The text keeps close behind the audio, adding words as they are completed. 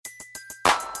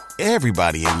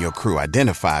Everybody in your crew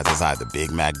identifies as either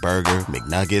Big Mac Burger,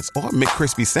 McNuggets, or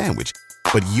McCrispy Sandwich.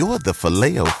 But you're the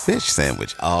Filet-O-Fish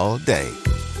Sandwich all day.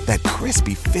 That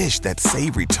crispy fish, that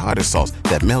savory tartar sauce,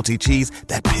 that melty cheese,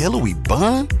 that pillowy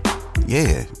bun.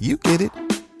 Yeah, you get it.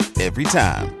 Every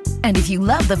time. And if you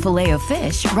love the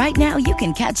Filet-O-Fish, right now you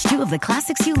can catch two of the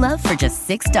classics you love for just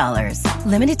 $6.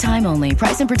 Limited time only.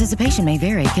 Price and participation may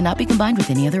vary. Cannot be combined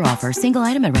with any other offer. Single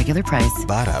item at regular price.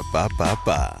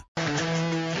 Ba-da-ba-ba-ba.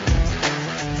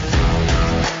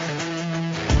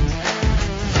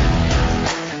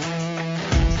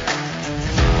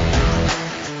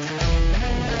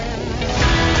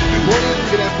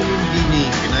 Good afternoon, good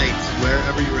evening, good night,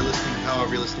 wherever you are listening,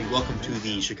 however you're listening. Welcome to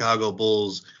the Chicago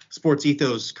Bulls Sports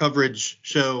Ethos coverage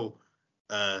show.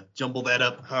 Jumble that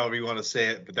up, however you want to say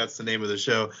it, but that's the name of the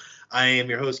show. I am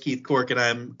your host, Keith Cork, and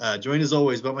I'm joined as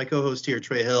always by my co-host here,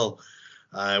 Trey Hill.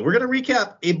 We're going to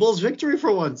recap a Bulls victory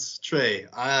for once, Trey.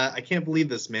 I can't believe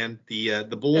this, man.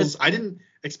 The Bulls, I didn't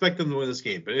expect them to win this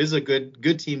game, but it is a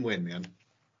good team win, man.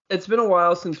 It's been a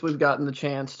while since we've gotten the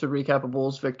chance to recap a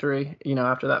Bulls victory,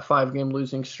 after that 5-game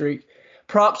losing streak.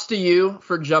 Props to you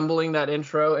for jumbling that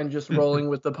intro and just rolling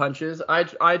with the punches.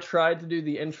 I tried to do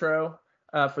the intro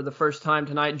for the first time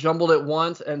tonight, jumbled it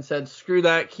once and said, screw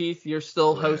that, Keith, you're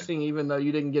still hosting even though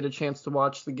you didn't get a chance to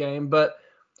watch the game. But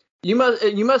you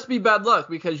must be bad luck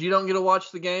because you don't get to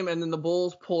watch the game and then the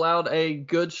Bulls pull out a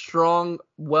good, strong,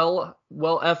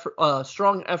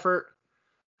 strong effort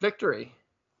victory.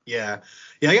 Yeah,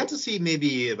 I got to see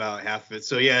maybe about half of it.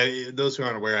 So, yeah, those who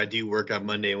aren't aware, I do work on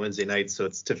Monday and Wednesday nights, so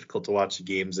it's difficult to watch the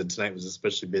games, and tonight was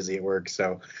especially busy at work.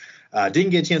 So, didn't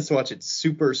get a chance to watch it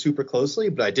super, super closely,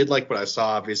 but I did like what I saw,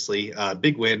 obviously.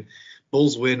 Big win.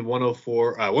 Bulls win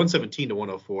 117 to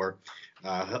 104.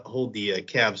 Hold the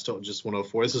Cavs to just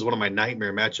 104. This is one of my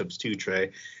nightmare matchups too,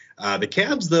 Trey. The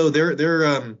Cavs, though,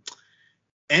 they're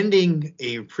ending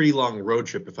a pretty long road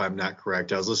trip, if I'm not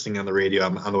correct. I was listening on the radio.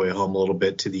 I'm on the way home a little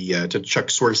bit to Chuck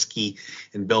Swirsky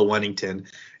and Bill Wennington,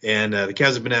 and the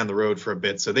Cavs have been on the road for a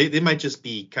bit, so they might just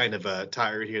be kind of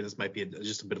tired here. This might be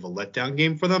just a bit of a letdown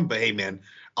game for them, but hey, man,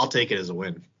 I'll take it as a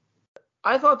win.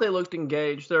 I thought they looked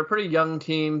engaged. They're a pretty young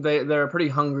team. They're a pretty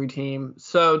hungry team.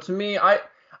 So to me, I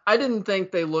didn't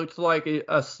think they looked like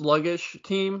a sluggish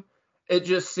team. It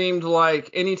just seemed like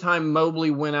anytime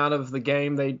Mobley went out of the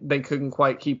game, they couldn't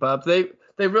quite keep up. They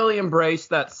really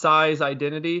embraced that size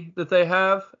identity that they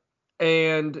have,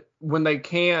 and when they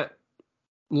can't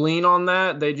lean on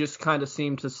that, they just kind of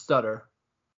seem to stutter.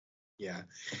 Yeah.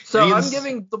 So I'm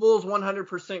giving the Bulls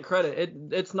 100% credit.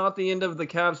 It's not the end of the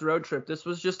Cavs road trip. This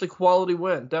was just a quality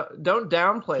win. Don't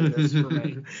downplay this for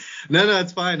me. No,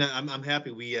 it's fine. I'm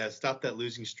happy we stopped that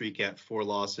losing streak at 4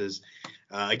 losses.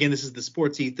 Again, this is the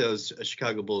Sports Ethos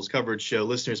Chicago Bulls coverage show.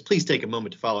 Listeners, please take a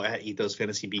moment to follow at Ethos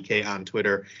Fantasy BK on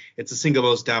Twitter. It's the single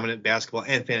most dominant basketball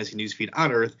and fantasy newsfeed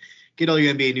on earth. Get all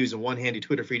your NBA news in one handy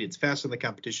Twitter feed. It's faster than the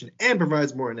competition and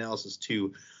provides more analysis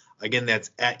too. Again, that's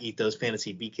at Ethos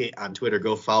Fantasy BK on Twitter.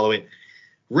 Go follow it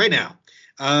right now.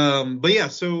 But yeah,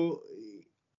 so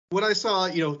what I saw,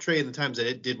 Trey, in the times that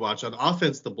it did watch on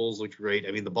offense, the Bulls looked great.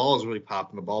 I mean, the ball was really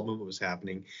popping. The ball movement was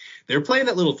happening. They were playing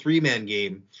that little 3-man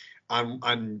game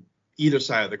on either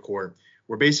side of the court,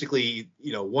 where basically,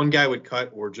 one guy would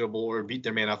cut or dribble or beat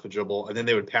their man off the dribble, and then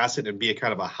they would pass it and be a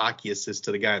kind of a hockey assist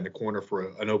to the guy in the corner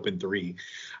for an open 3.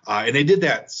 And they did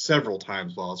that several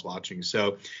times while I was watching.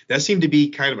 So that seemed to be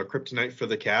kind of a kryptonite for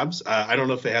the Cavs. I don't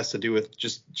know if it has to do with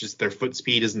just their foot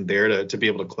speed isn't there to be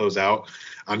able to close out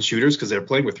on shooters because they're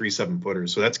playing with 3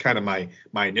 7-footers. So that's kind of my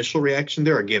initial reaction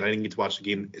there. Again, I didn't get to watch the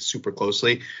game super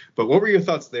closely. But what were your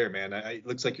thoughts there, man? It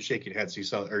looks like you're shaking your head, so you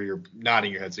saw, or you're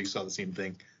nodding your head, so you saw the same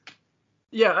thing.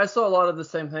 Yeah, I saw a lot of the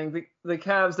same thing. The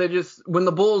Cavs, they just, when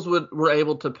the Bulls were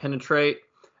able to penetrate,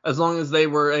 as long as they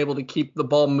were able to keep the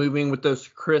ball moving with those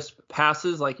crisp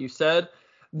passes, like you said,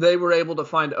 they were able to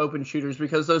find open shooters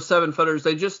because those 7-footers,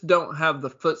 they just don't have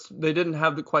they didn't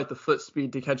have quite the foot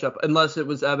speed to catch up unless it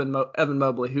was Evan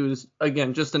Mobley, who's,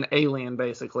 again, just an alien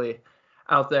basically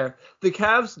out there. The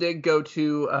Cavs did go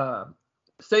to,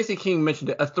 Stacey King mentioned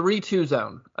it, a 3-2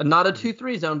 zone, not a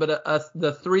 2-3 zone, but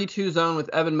the 3-2 zone with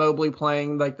Evan Mobley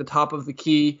playing like the top of the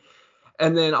key,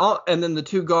 and then the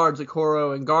 2 guards,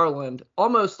 Okoro and Garland,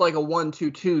 almost like a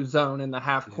 1-2-2 zone in the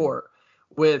half court,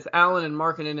 with Allen and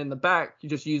Markkanen in the back,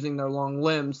 just using their long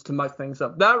limbs to muck things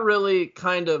up. That really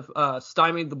kind of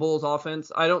stymied the Bulls'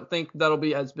 offense. I don't think that'll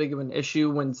be as big of an issue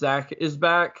when Zach is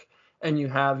back, and you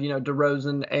have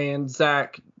DeRozan and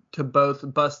Zach to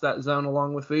both bust that zone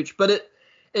along with Vooch, but it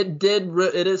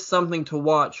is something to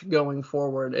watch going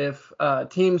forward if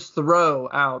teams throw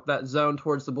out that zone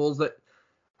towards the Bulls. That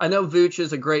I know Vooch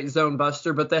is a great zone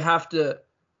buster, but they have to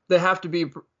they have to be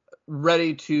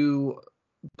ready to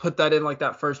put that in like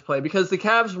that first play, because the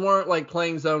Cavs weren't like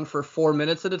playing zone for 4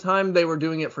 minutes at a time. They were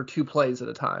doing it for 2 plays at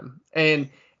a time. And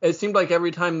it seemed like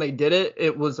every time they did it,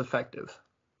 it was effective.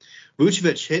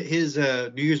 Vucevic hit his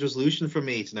New Year's resolution for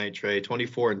me tonight, Trey.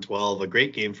 24-12, a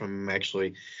great game from him,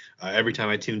 actually. Every time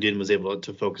I tuned in, was able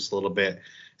to focus a little bit.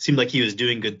 Seemed like he was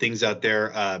doing good things out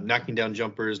there, knocking down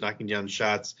jumpers, knocking down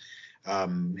shots. At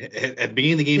the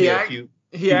beginning of the game, he had a few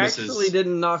misses. Actually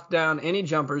didn't knock down any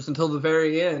jumpers until the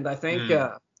very end. I think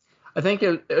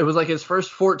it was like his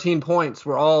first 14 points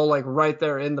were all like right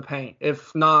there in the paint,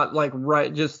 if not like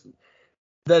right, just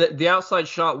that the outside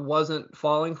shot wasn't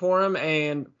falling for him,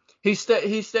 and he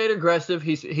stayed aggressive.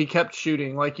 He kept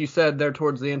shooting, like you said there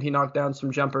towards the end. He knocked down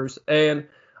some jumpers, and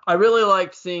I really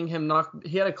liked seeing him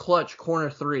he had a clutch corner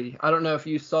 3. I don't know if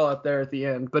you saw it there at the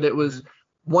end, but it was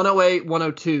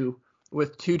 108-102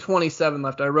 with 2:27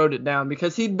 left. I wrote it down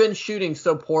because he'd been shooting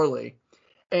so poorly,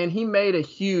 and he made a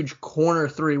huge corner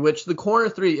 3, which the corner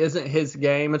 3 isn't his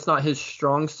game. It's not his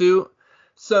strong suit.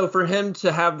 So for him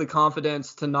to have the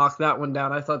confidence to knock that one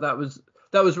down, I thought that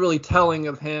was really telling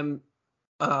of him,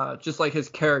 just like his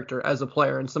character as a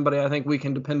player, and somebody I think we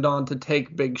can depend on to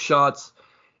take big shots,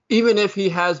 even if he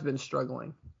has been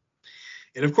struggling.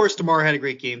 And, of course, DeMar had a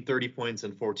great game, 30 points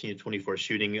and 14-24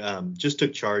 shooting. Just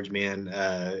took charge, man.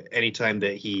 Anytime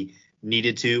that he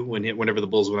needed to, whenever the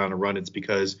Bulls went on a run, it's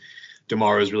because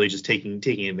DeMar was really just taking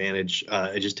advantage,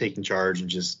 just taking charge and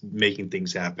just making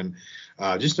things happen.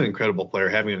 Just an incredible player,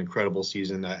 having an incredible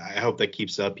season. I hope that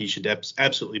keeps up. He should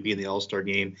absolutely be in the All-Star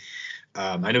game.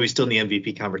 I know he's still in the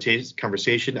MVP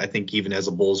conversation. I think even as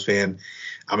a Bulls fan,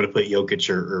 I'm going to put Jokic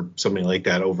or somebody like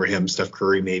that over him, Steph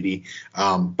Curry maybe.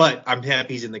 But I'm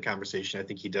happy he's in the conversation. I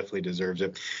think he definitely deserves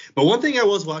it. But one thing I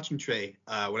was watching, Trey,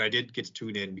 when I did get to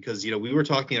tune in, because we were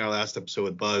talking in our last episode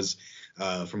with Buzz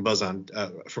from Bulls on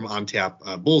Tap,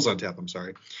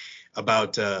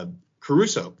 about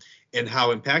Caruso and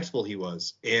how impactful he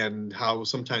was, and how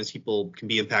sometimes people can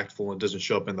be impactful and doesn't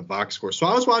show up in the box score. So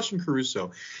I was watching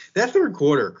Caruso. That third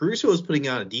quarter, Caruso was putting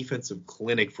on a defensive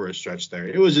clinic for a stretch there.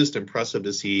 It was just impressive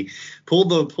to see. Pulled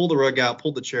the rug out,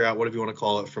 pulled the chair out, whatever you want to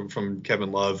call it, from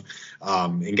Kevin Love,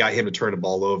 and got him to turn the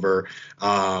ball over.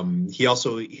 He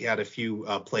had a few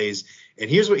plays. And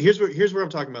here's where I'm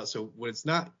talking about. So when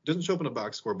doesn't show up in a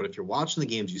box score, but if you're watching the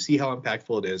games, you see how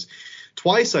impactful it is.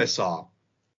 Twice I saw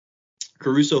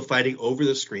Caruso fighting over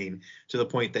the screen to the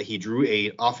point that he drew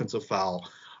an offensive foul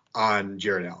on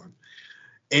Jared Allen.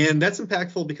 And that's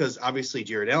impactful because obviously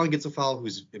Jared Allen gets a foul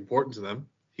who's important to them.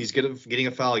 He's getting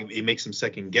a foul. It makes him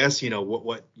second guess,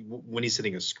 what when he's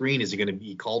hitting a screen, is he going to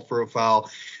be called for a foul?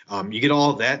 You get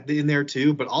all of that in there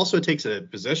too, but also it takes a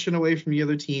possession away from the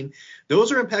other team.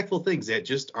 Those are impactful things that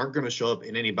just aren't going to show up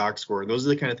in any box score. And those are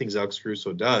the kind of things Alex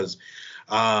Caruso does.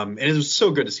 And it was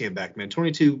so good to see him back, man.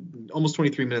 almost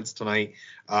 23 minutes tonight.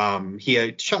 He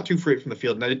had shot 2 for 8 from the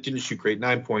field, and didn't shoot great.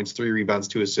 9 points, 3 rebounds,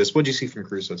 2 assists. What did you see from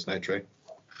Caruso tonight, Trey?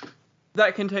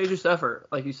 That contagious effort,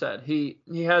 like you said, he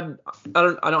had. I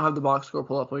don't have the box score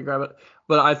pull up. Let me grab it.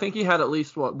 But I think he had at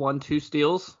least 1-2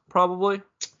 steals, probably.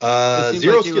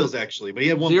 0 steals actually, but he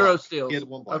had 1 0 block. steals. He had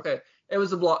 1 block. Okay, it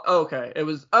was a block. Oh, okay, it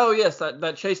was. Oh yes,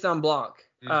 that chase down block.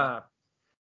 Mm-hmm.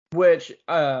 Which,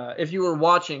 if you were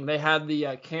watching, they had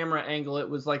the camera angle. It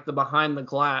was like the behind the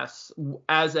glass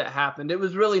as it happened. It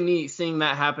was really neat seeing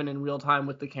that happen in real time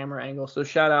with the camera angle. So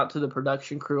shout out to the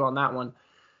production crew on that one.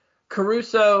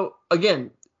 Caruso,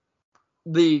 again,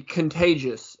 the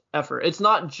contagious effort. It's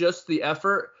not just the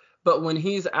effort, but when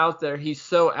he's out there, he's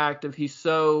so active, he's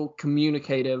so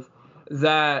communicative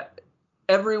that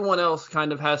everyone else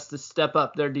kind of has to step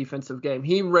up their defensive game.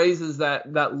 He raises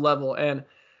that level, and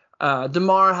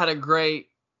DeMar had a great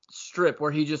strip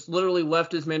where he just literally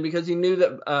left his man because he knew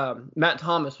that Matt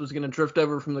Thomas was going to drift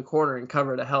over from the corner and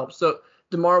cover to help. So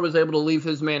DeMar was able to leave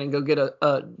his man and go get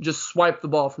just swipe the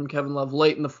ball from Kevin Love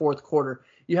late in the fourth quarter.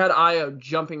 You had Ayo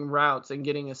jumping routes and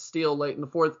getting a steal late in the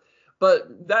fourth.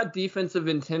 But that defensive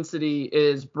intensity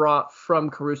is brought from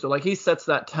Caruso. Like, he sets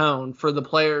that tone for the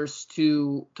players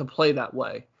to play that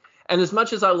way. And as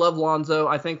much as I love Lonzo,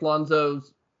 I think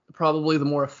Lonzo's probably the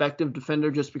more effective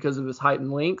defender just because of his height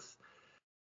and length.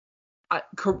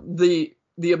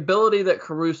 The ability that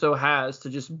Caruso has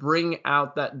to just bring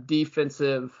out that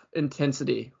defensive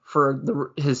intensity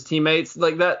for his teammates,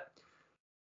 like that.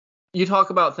 You talk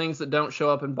about things that don't show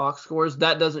up in box scores.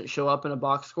 That doesn't show up in a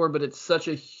box score, but it's such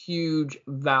a huge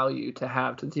value to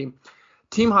have to the team.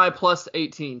 Team high plus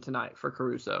 18 tonight for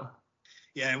Caruso.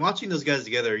 Yeah, and watching those guys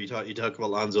together, you talk about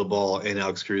Lonzo Ball and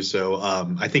Alex Caruso.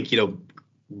 I think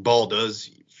Ball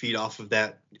does feed off of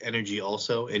that energy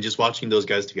also. And just watching those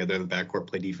guys together in the backcourt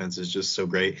play defense is just so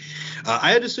great.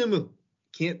 I had to assume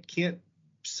can't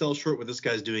sell short what this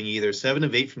guy's doing either. 7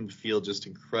 of 8 from the field, just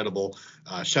incredible.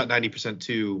 Shot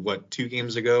 90% 2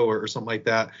 games ago or something like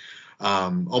that.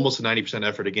 Almost a 90%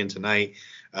 effort again tonight.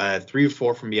 3 of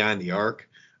 4 from behind the arc.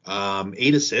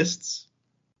 8 assists,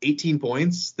 18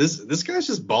 points. This guy's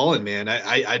just balling, man.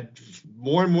 I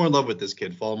more and more in love with this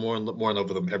kid. Fall more and more in love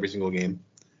with him every single game.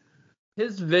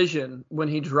 His vision when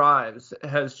he drives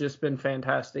has just been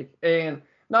fantastic. And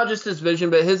not just his vision,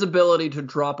 but his ability to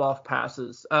drop off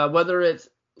passes, whether it's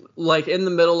like in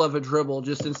the middle of a dribble,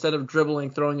 just instead of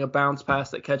dribbling, throwing a bounce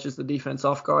pass that catches the defense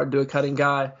off guard to a cutting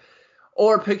guy,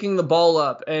 or picking the ball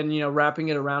up and, wrapping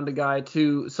it around a guy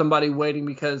to somebody waiting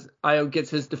because Io gets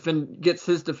his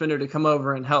defender to come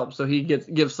over and help. So he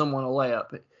gives someone a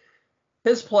layup.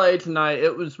 His play tonight,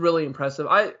 it was really impressive.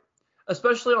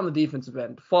 Especially on the defensive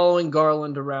end, following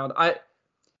Garland around.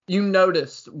 You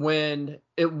noticed when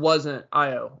it wasn't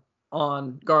Io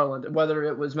on Garland, whether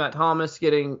it was Matt Thomas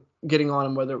getting on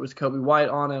him, whether it was Kobe White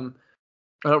on him.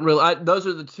 Those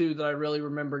are the two that I really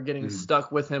remember getting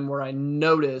stuck with him, where I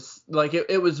noticed like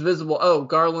it was visible. Oh,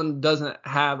 Garland doesn't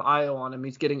have Io on him.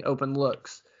 He's getting open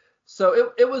looks.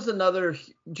 So it was another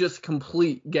just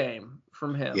complete game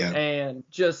from him. Yeah. And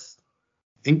just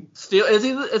steal.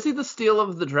 Is he the steal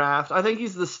of the draft? I think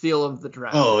he's the steal of the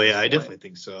draft. Oh yeah, I definitely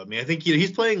think so. I mean, I think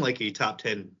he's playing like a top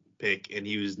 10 pick, and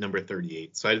he was number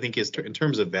 38. So I think in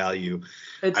terms of value,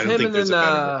 it's I don't think there's a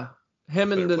better.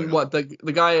 Him and then what the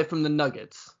guy from the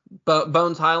Nuggets,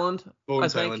 Bones Highland.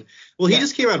 Bones Highland. Well, he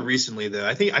just came out recently though.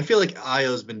 I feel like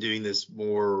Io's been doing this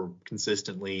more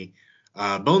consistently.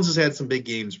 Bones has had some big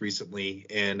games recently,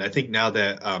 and I think now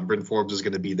that Bryn Forbes is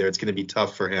going to be there, it's going to be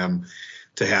tough for him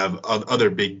to have other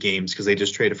big games because they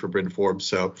just traded for Bryn Forbes.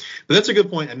 So, but that's a good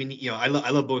point. I mean, I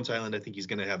love Bones Highland. I think he's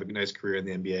going to have a nice career in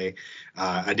the NBA.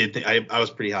 I was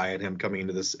pretty high on him coming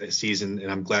into this season, and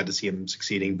I'm glad to see him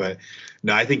succeeding. But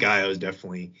no, I think Io is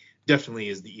definitely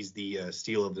is the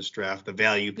steal of this draft, the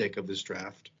value pick of this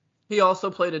draft. He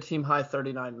also played a team high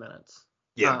 39 minutes.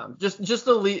 Yeah, just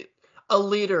a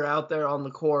leader out there on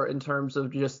the court in terms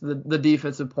of just the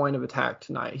defensive point of attack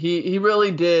tonight. He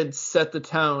really did set the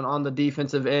tone on the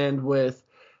defensive end with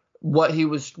what he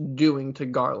was doing to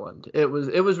Garland. It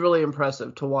was really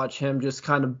impressive to watch him just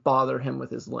kind of bother him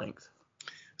with his length.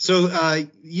 So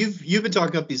you've been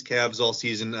talking up these Cavs all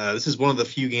season. This is one of the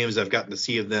few games I've gotten to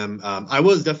see of them. I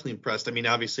was definitely impressed. I mean,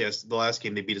 obviously, the last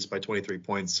game they beat us by 23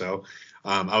 points, so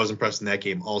I was impressed in that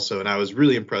game also, and I was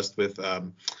really impressed with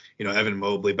Evan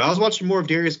Mobley. But I was watching more of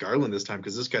Darius Garland this time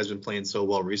because this guy's been playing so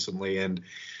well recently, and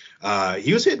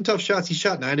he was hitting tough shots. He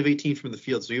shot 9 of 18 from the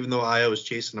field, so even though Io was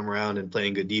chasing him around and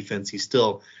playing good defense, he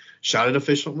still shot it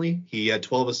efficiently. He had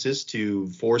 12 assists to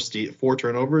 4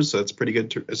 turnovers, so that's pretty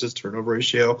good assist turnover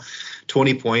ratio,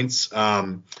 20 points.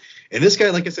 And this guy,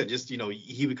 like I said, just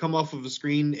he would come off of a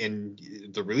screen and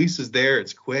the release is there.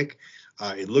 It's quick.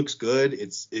 It looks good.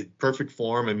 It's perfect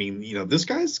form. I mean, this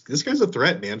guy's a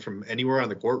threat, man, from anywhere on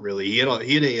the court. Really, he had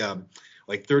a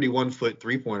 31-foot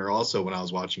 3-pointer also when I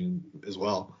was watching as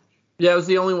well. Yeah, it was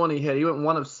the only one he hit. He went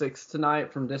 1 of 6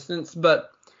 tonight from distance.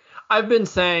 But I've been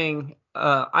saying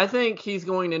I think he's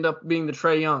going to end up being the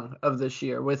Trae Young of this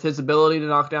year with his ability to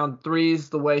knock down threes,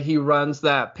 the way he runs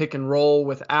that pick and roll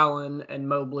with Allen and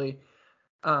Mobley.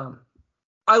 I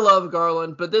love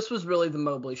Garland, but this was really the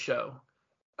Mobley show.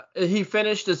 He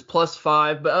finished as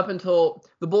 +5, but up until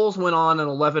the Bulls went on an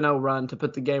 11-0 run to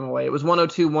put the game away. It was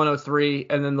 102-103,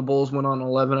 and then the Bulls went on an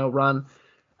 11-0 run.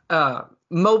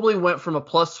 Mobley went from a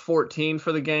 +14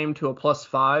 for the game to a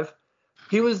 +5.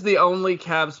 He was the only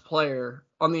Cavs player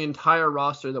on the entire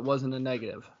roster that wasn't a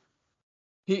negative.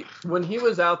 When he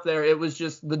was out there, it was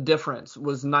just the difference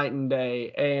was night and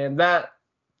day, and that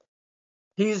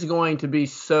he's going to be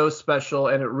so special,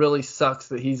 and it really sucks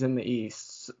that he's in the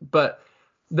East. But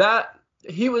that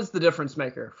he was the difference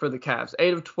maker for the Cavs.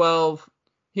 8 of 12.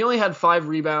 He only had 5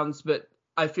 rebounds, but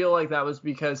I feel like that was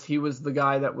because he was the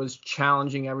guy that was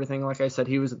challenging everything. Like I said,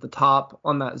 he was at the top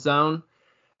on that zone.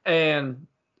 And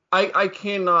I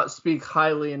cannot speak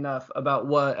highly enough about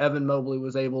what Evan Mobley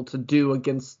was able to do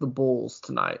against the Bulls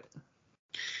tonight.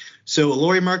 So a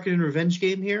Lauri Markkanen revenge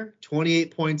game here.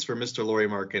 28 points for Mr. Lauri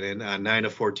Markkanen, 9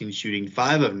 of 14 shooting,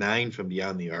 5 of 9 from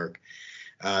beyond the arc.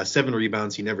 7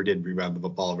 rebounds. He never did rebound the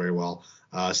ball very well.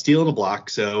 Steal and a block.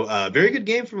 So very good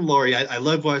game from Lauri. I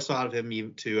love what I saw out of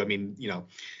him too. I mean,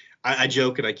 I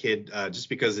joke and I kid just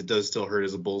because it does still hurt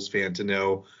as a Bulls fan to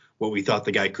know what we thought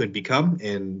the guy could become,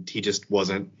 and he just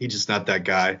wasn't. He's just not that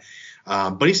guy.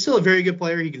 But he's still a very good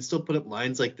player. He can still put up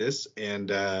lines like this and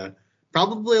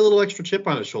probably a little extra chip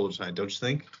on his shoulder tonight, don't you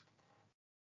think?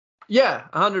 Yeah,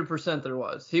 100% there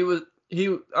was.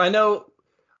 I know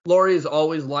Laurie's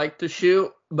always liked to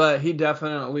shoot, but he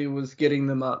definitely was getting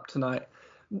them up tonight.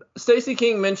 Stacey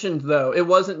King mentioned, though, it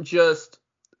wasn't just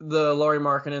the Lauri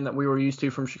Markkanen that we were used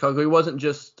to from Chicago. He wasn't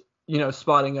just,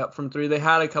 spotting up from three. They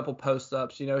had a couple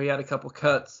post-ups. He had a couple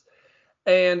cuts.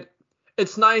 And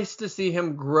it's nice to see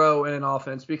him grow in an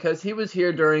offense because he was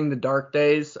here during the dark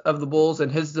days of the Bulls,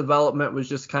 and his development was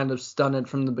just kind of stunted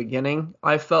from the beginning,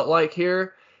 I felt like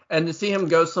here. And to see him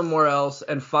go somewhere else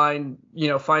and find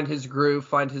his groove,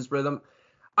 find his rhythm,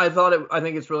 I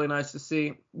think it's really nice to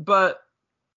see. But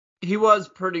he was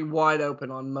pretty wide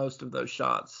open on most of those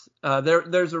shots.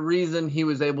 There's a reason he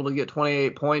was able to get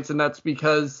 28 points, and that's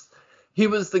because he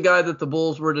was the guy that the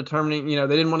Bulls were determining. They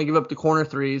didn't want to give up the corner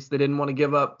threes. They didn't want to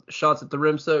give up shots at the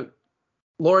rim. So,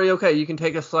 Lauri, okay, you can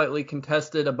take a slightly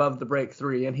contested above the break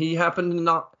three, and he happened to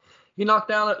knocked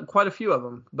down quite a few of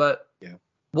them. But yeah,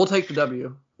 we'll take the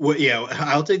W. Well, yeah,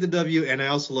 I'll take the W, and I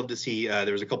also love to see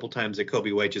there was a couple times that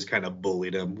Kobe White just kind of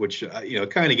bullied him, which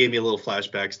kind of gave me a little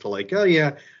flashbacks to like, oh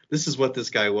yeah, this is what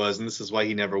this guy was, and this is why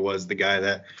he never was the guy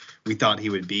that we thought he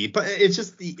would be. But it's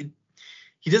just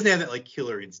he doesn't have that like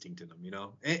killer instinct in him,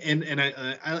 and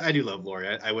I do love Lauri.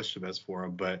 I wish the best for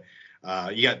him, but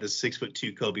you got this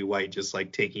 6'2" Kobe White just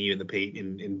like taking you in the paint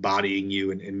and bodying you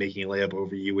and making a layup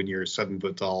over you when you're 7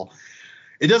 foot tall.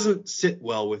 It doesn't sit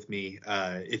well with me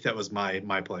if that was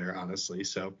my player, honestly.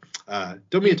 So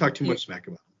don't mean to talk too much smack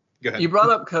about him. Go ahead. You brought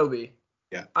up Kobe.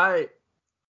 Yeah.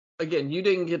 Again, you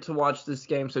didn't get to watch this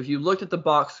game, so if you looked at the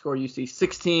box score, you see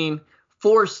 16,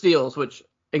 4 steals, which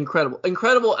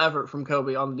incredible effort from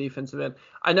Kobe on the defensive end.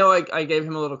 I know I gave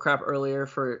him a little crap earlier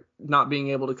for not being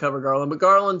able to cover Garland, but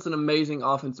Garland's an amazing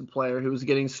offensive player who was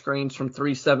getting screens from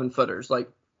 3 7-footers. Like,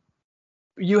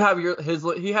 he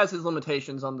has his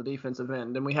limitations on the defensive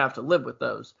end, and we have to live with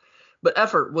those. But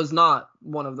effort was not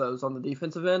one of those on the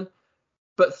defensive end.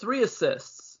 But 3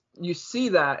 assists, you see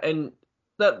that, and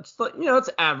that's it's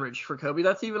average for Kobe.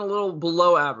 That's even a little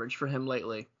below average for him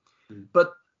lately. Mm-hmm.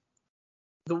 But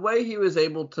the way he was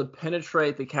able to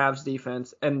penetrate the Cavs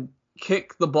defense and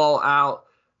kick the ball out,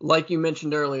 like you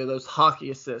mentioned earlier, those hockey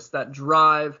assists, that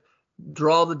drive,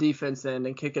 draw the defense in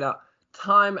and kick it out.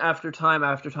 Time after time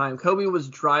after time, Kobe was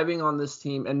driving on this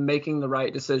team and making the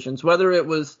right decisions, whether it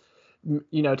was,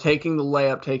 taking the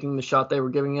layup, taking the shot they were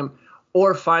giving him,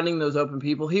 or finding those open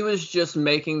people. He was just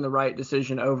making the right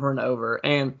decision over and over.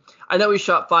 And I know he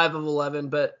shot 5 of 11,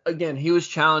 but again, he was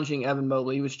challenging Evan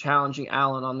Mobley. He was challenging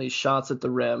Allen on these shots at the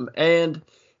rim. And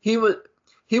he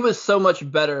was so much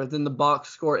better than the box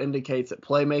score indicates at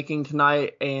playmaking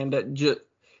tonight. And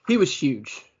he was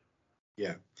huge.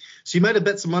 Yeah. So you might have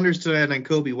bet some unders tonight on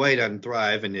Kobe White on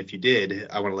Thrive, and if you did,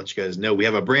 I want to let you guys know we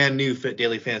have a brand new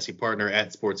daily fantasy partner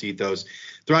at Sports Ethos,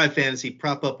 Thrive Fantasy.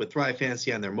 Prop up with Thrive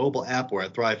Fantasy on their mobile app or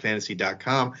at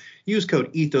thrivefantasy.com. Use code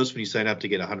Ethos when you sign up to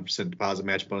get a 100% deposit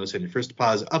match bonus on your first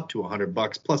deposit up to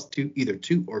 $100 plus either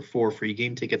 2 or 4 free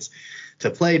game tickets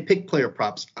to play. Pick player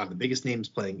props on the biggest names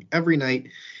playing every night.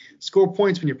 Score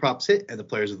points when your props hit, and the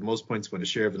players with the most points win a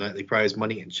share of the nightly prize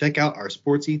money. And check out our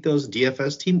Sports Ethos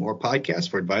DFS team or podcast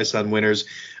for advice on winners.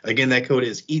 Again, that code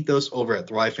is Ethos over at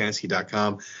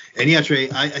thrivefantasy.com. And yeah,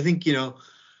 Trey, I think,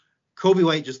 Kobe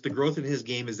White, just the growth in his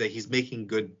game is that he's making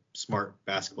good, smart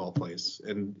basketball plays.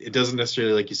 And it doesn't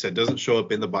necessarily, like you said, doesn't show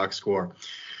up in the box score.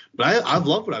 But I've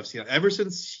loved what I've seen. Ever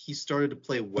since he started to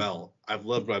play well, I've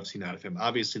loved what I've seen out of him.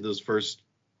 Obviously, those first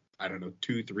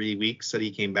 2-3 weeks that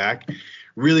he came back,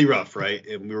 really rough, right?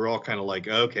 And we were all kind of like,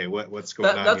 okay, what's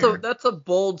going on here? That's a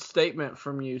bold statement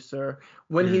from you, sir.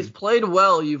 When he's played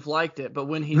well, you've liked it, but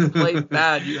when he's played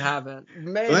bad, you haven't.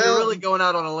 Man, you're really going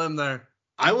out on a limb there.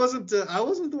 I wasn't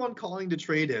the one calling to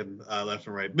trade him left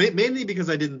and right, mainly because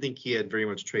I didn't think he had very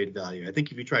much trade value. I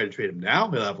think if you try to trade him now,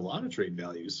 he'll have a lot of trade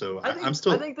value. So I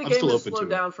think the game has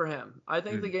slowed down for him. I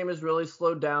think the game has really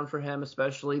slowed down for him,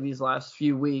 especially these last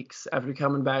few weeks after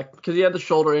coming back, because he had the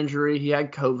shoulder injury, he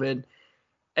had COVID,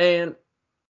 and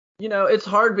it's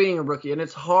hard being a rookie, and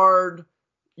it's hard,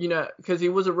 because he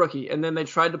was a rookie, and then they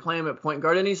tried to play him at point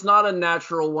guard, and he's not a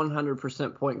natural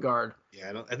 100% point guard.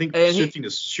 Yeah, I think shifting to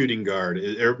shooting guard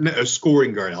or a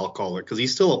scoring guard, I'll call it, because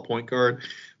he's still a point guard,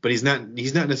 but he's not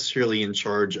necessarily in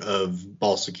charge of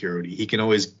ball security. He can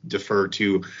always defer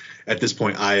to, at this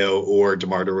point, Io or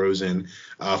DeMar DeRozan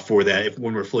for that.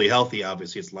 When we're fully healthy,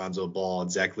 obviously it's Lonzo Ball,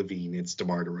 it's Zach LaVine, it's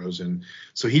DeMar DeRozan.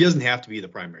 So he doesn't have to be the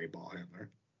primary ball handler.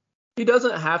 He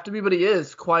doesn't have to be, but he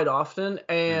is quite often.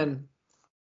 And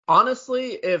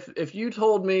honestly, if you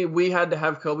told me we had to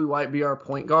have Kobe White be our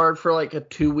point guard for like a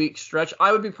 2-week stretch,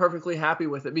 I would be perfectly happy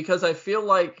with it, because I feel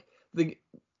like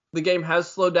the game has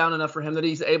slowed down enough for him that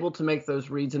he's able to make those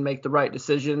reads and make the right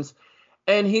decisions.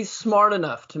 And he's smart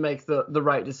enough to make the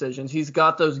right decisions. He's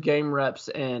got those game reps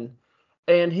in.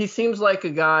 And he seems like a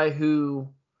guy who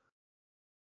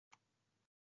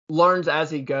learns as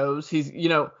he goes. He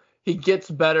gets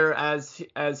better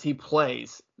as he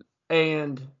plays.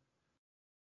 And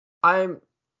I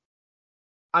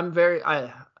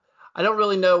don't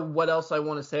really know what else I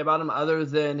want to say about him other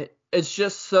than it's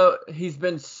just he's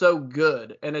been so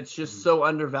good, and it's just so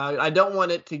undervalued. I don't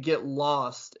want it to get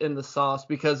lost in the sauce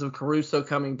because of Caruso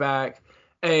coming back,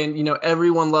 and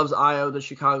everyone loves Io, the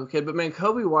Chicago kid, but man,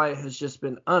 Kobe White has just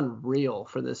been unreal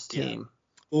for this team. Yeah.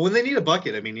 Well, when they need a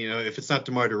bucket, I mean, if it's not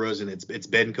DeMar DeRozan, it's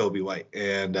Ben Kobe White,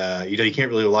 and you can't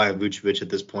really rely on Vucevic at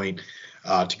this point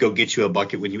to go get you a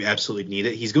bucket when you absolutely need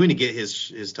it. He's going to get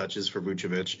his touches for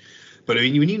Vucevic. But I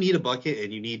mean, when you need a bucket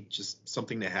and you need just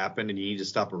something to happen and you need to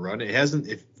stop a run, it hasn't.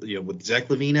 With Zach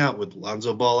LaVine out, with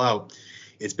Lonzo Ball out,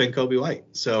 it's been Kobe White.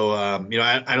 So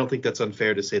I don't think that's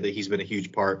unfair to say that he's been a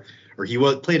huge part, or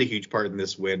played a huge part in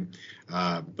this win.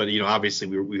 But obviously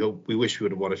we wish we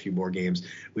would have won a few more games.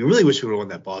 We really wish we would have won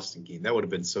that Boston game. That would have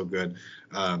been so good,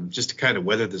 just to kind of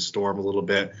weather the storm a little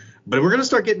bit. But we're gonna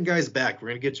start getting guys back. We're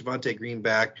gonna get Javonte Green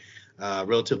back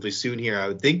relatively soon here. I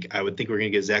would think we're going to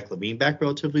get Zach LaVine back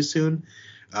relatively soon.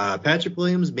 Patrick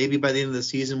Williams, maybe by the end of the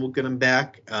season, we'll get him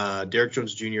back. Derrick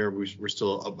Jones Jr., we're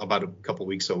still about a couple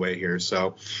weeks away here.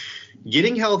 So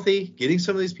getting healthy, getting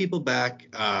some of these people back.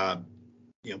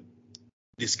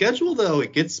 The schedule, though,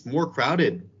 it gets more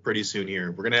crowded pretty soon here.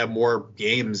 We're going to have more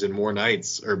games and more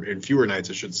nights, and fewer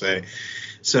nights, I should say.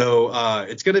 So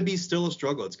it's going to be still a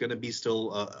struggle. It's going to be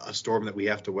still a storm that we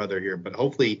have to weather here. But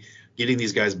hopefully getting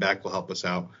these guys back will help us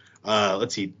out.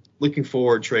 Let's see. Looking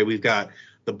forward, Trey, we've got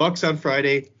the Bucks on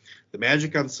Friday, the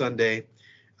Magic on Sunday,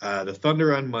 the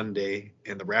Thunder on Monday,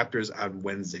 and the Raptors on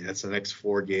Wednesday. That's the next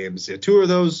 4 games. Yeah, 2 of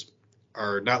those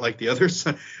are not like the others,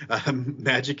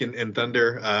 Magic and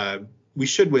Thunder. We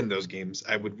should win those games.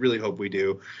 I would really hope we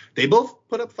do. They both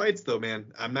put up fights, though, man.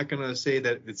 I'm not going to say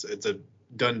that it's a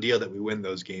done deal that we win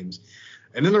those games.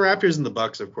 And then the Raptors and the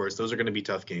Bucks, of course, those are going to be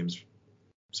tough games.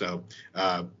 So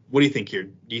what do you think here?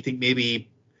 Do you think maybe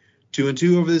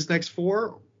 2-2 over this next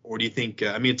 4? Or do you think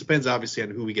it depends obviously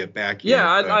on who we get back here.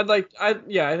 Yeah,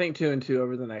 I think 2-2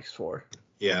 over the next 4.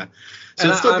 Yeah. So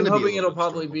and I'm hoping it'll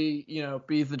probably be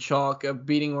the chalk of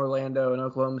beating Orlando and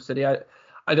Oklahoma City.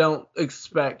 I don't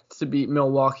expect to beat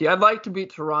Milwaukee. I'd like to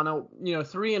beat Toronto,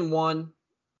 3-1,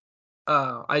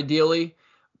 ideally.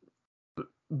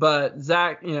 But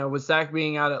Zach, with Zach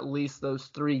being out at least those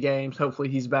 3 games, hopefully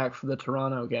he's back for the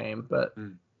Toronto game. But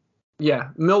yeah,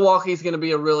 Milwaukee's going to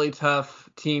be a really tough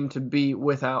team to beat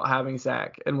without having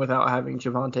Zach and without having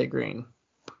Javonte Green.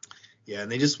 Yeah,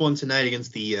 and they just won tonight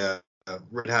against the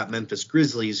Red Hot Memphis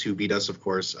Grizzlies, who beat us, of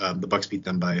course. The Bucks beat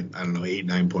them by,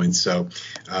 8-9 points. So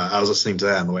I was listening to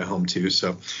that on the way home, too.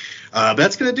 So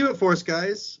that's going to do it for us,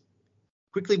 guys.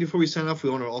 Quickly, before we sign off, we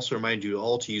want to also remind you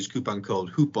all to use coupon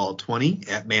code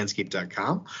HoopBall20 at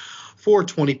manscaped.com for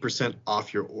 20%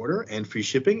 off your order and free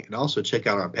shipping. And also check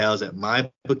out our pals at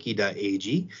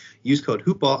mybookie.ag. Use code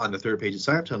HoopBall on the third page of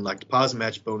sign up to unlock deposit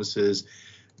match bonuses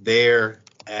there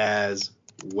as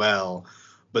well.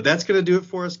 But that's going to do it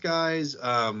for us, guys.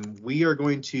 We are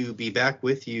going to be back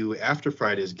with you after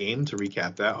Friday's game to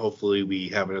recap that. Hopefully we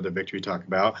have another victory to talk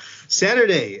about.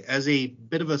 Saturday, as a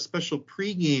bit of a special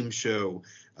pregame show,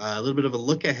 a little bit of a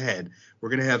look ahead, we're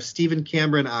going to have Stephen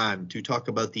Cameron on to talk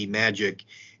about the Magic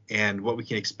and what we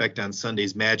can expect on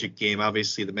Sunday's Magic game.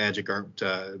 Obviously, the Magic aren't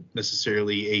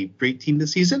necessarily a great team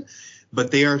this season,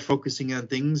 but they are focusing on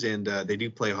things, and they do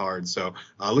play hard. So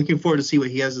looking forward to see what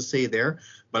he has to say there.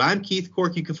 But I'm Keith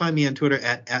Cork. You can find me on Twitter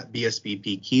at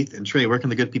BSBP Keith. And Trey, where can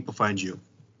the good people find you?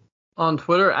 On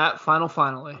Twitter at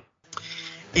FinalFinally.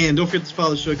 And don't forget to follow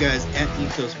the show, guys, at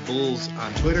Ethos Bulls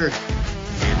on Twitter.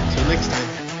 And until next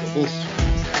time, go Bulls.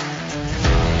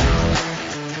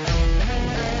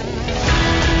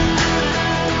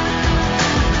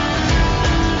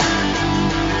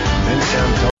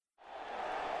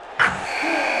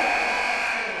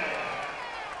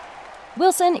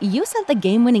 Wilson, you sent the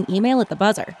game-winning email at the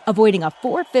buzzer, avoiding a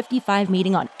 4:55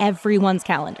 meeting on everyone's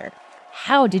calendar.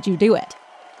 How did you do it?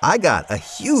 I got a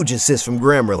huge assist from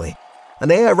Grammarly, an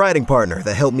AI writing partner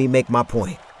that helped me make my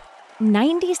point.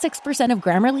 96% of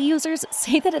Grammarly users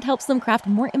say that it helps them craft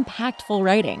more impactful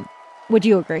writing. Would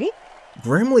you agree?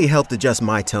 Grammarly helped adjust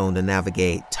my tone to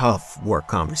navigate tough work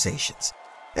conversations.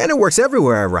 And it works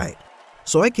everywhere I write,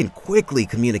 so I can quickly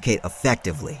communicate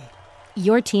effectively.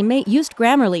 Your teammate used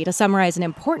Grammarly to summarize an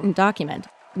important document,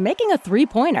 making a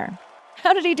 3-pointer.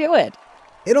 How did he do it?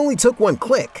 It only took one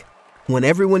click. When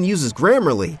everyone uses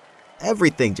Grammarly,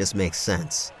 everything just makes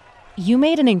sense. You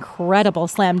made an incredible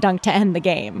slam dunk to end the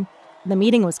game. The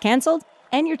meeting was canceled,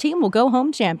 and your team will go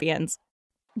home champions.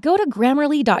 Go to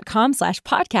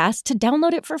Grammarly.com/podcast to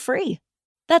download it for free.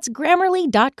 That's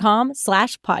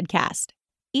Grammarly.com/podcast.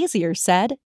 Easier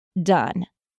said, done.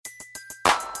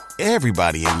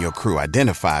 Everybody in your crew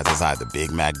identifies as either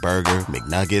Big Mac Burger,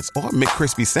 McNuggets, or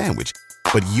McCrispy Sandwich.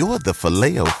 But you're the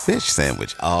Filet-O-Fish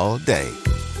Sandwich all day.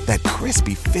 That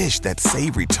crispy fish, that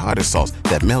savory tartar sauce,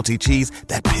 that melty cheese,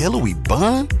 that pillowy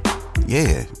bun.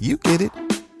 Yeah, you get it.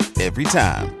 Every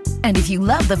time. And if you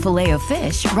love the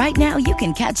Filet-O-Fish, right now you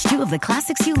can catch two of the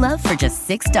classics you love for just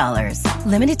 $6.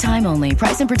 Limited time only.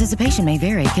 Price and participation may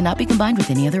vary. Cannot be combined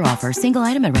with any other offer. Single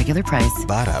item at regular price.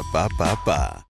 Ba-da-ba-ba-ba.